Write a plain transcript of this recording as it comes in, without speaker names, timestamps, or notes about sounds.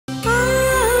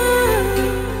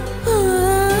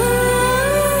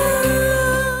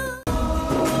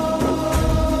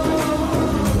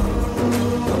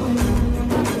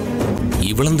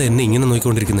ഇവളെന്താ എന്നെ ഇങ്ങനെ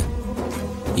നോക്കിക്കൊണ്ടിരിക്കുന്നത്?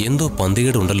 എന്തോ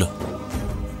പന്തികേടുണ്ടല്ലോ.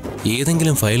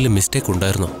 ഏതെങ്കിലും ഫയലിൽ മിസ്റ്റേക്ക്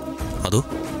ഉണ്ടായിരുന്നോ? അതോ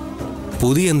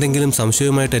പുതിയ എന്തെങ്കിലും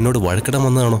സംശയവുമായിട്ട് എന്നോട് വഴക്കിടാൻ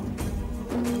വന്നതാണോ?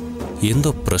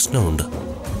 എന്തോ പ്രശ്നമുണ്ട്.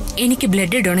 എനിക്ക്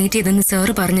ബ്ലഡ് ഡൊണേറ്റ് ചെയ്തെന്ന്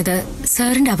സാറ് പറഞ്ഞത്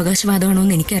സാറിന്റെ അവകാശവാദമാണോ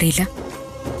എന്ന് എനിക്കറിയില്ല.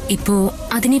 ഇപ്പോ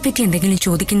അതിനെപ്പറ്റി എന്തെങ്കിലും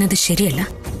ചോദിക്കുന്നത് ശരിയല്ല.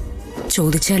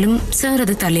 ചോദിച്ചാലും സാർ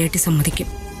അത് തലയാട്ടി സമ്മതിക്കും.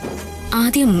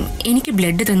 ആദ്യം എനിക്ക്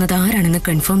ബ്ലഡ് തന്നത് ആരാണെന്ന്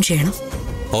കൺഫേം ചെയ്യണം.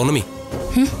 പൗർണമി,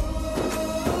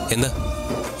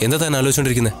 എന്താ താൻ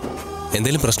ആലോചിച്ചോണ്ടിരിക്കുന്നത്?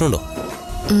 എന്തെങ്കിലും പ്രശ്നമുണ്ടോ?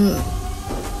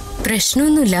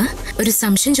 പ്രശ്നമൊന്നുമില്ല, ഒരു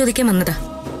സംശയം ചോദിക്കാൻ വന്നതാ.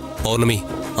 പൗർണമി,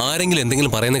 ആരെങ്കിലും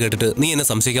എന്തെങ്കിലും പറയുന്നത് കേട്ടിട്ട് നീ എന്നെ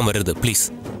സംശയിക്കാൻ വരരുത് പ്ലീസ്.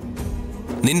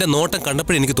 നിന്റെ നോട്ടം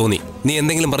കണ്ടപ്പോഴേ എനിക്ക് തോന്നി നീ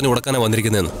എന്തെങ്കിലും പറഞ്ഞു ഉടക്കാനാ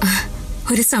വന്നിരിക്കുന്നതെന്ന്.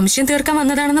 ഒരു സംശയം തീർക്കാൻ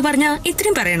വന്നതാണെന്ന് പറഞ്ഞാ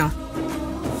ഇത്രയും പറയണോ?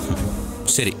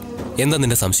 ശരി, എന്താ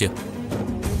നിന്റെ സംശയം?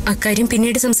 അക്കാര്യം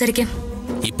പിന്നീട് സംസാരിക്കാം.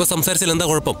 ഇപ്പൊ സംസാരിച്ചാൽ എന്താ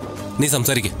കുഴപ്പം? നീ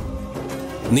സംസാരിക്ക.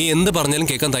 നീ എന്ത് പറഞ്ഞാലും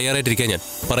കേൾക്കാൻ തയ്യാറായിട്ടിരിക്കാൻ ഞാൻ.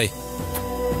 പറയേ.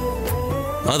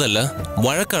 അതല്ല,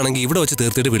 വഴക്കാണെങ്കിൽ ഇവിടെ വെച്ച്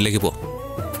തീർത്തിട്ട് വീട്ടിലേക്ക് പോ.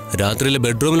 രാത്രിയിലെ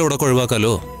ബെഡ്റൂമിൽ ഉടക്കം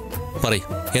ഒഴിവാക്കാലോ. പറയ്,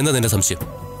 എന്താ നിന്റെ സംശയം?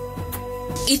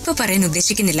 ഇപ്പൊ പറയാൻ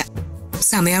ഉദ്ദേശിക്കുന്നില്ല.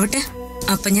 സമയാവട്ടെ,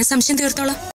 അപ്പൊ ഞാൻ സംശയം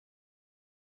തീർത്തോളാം.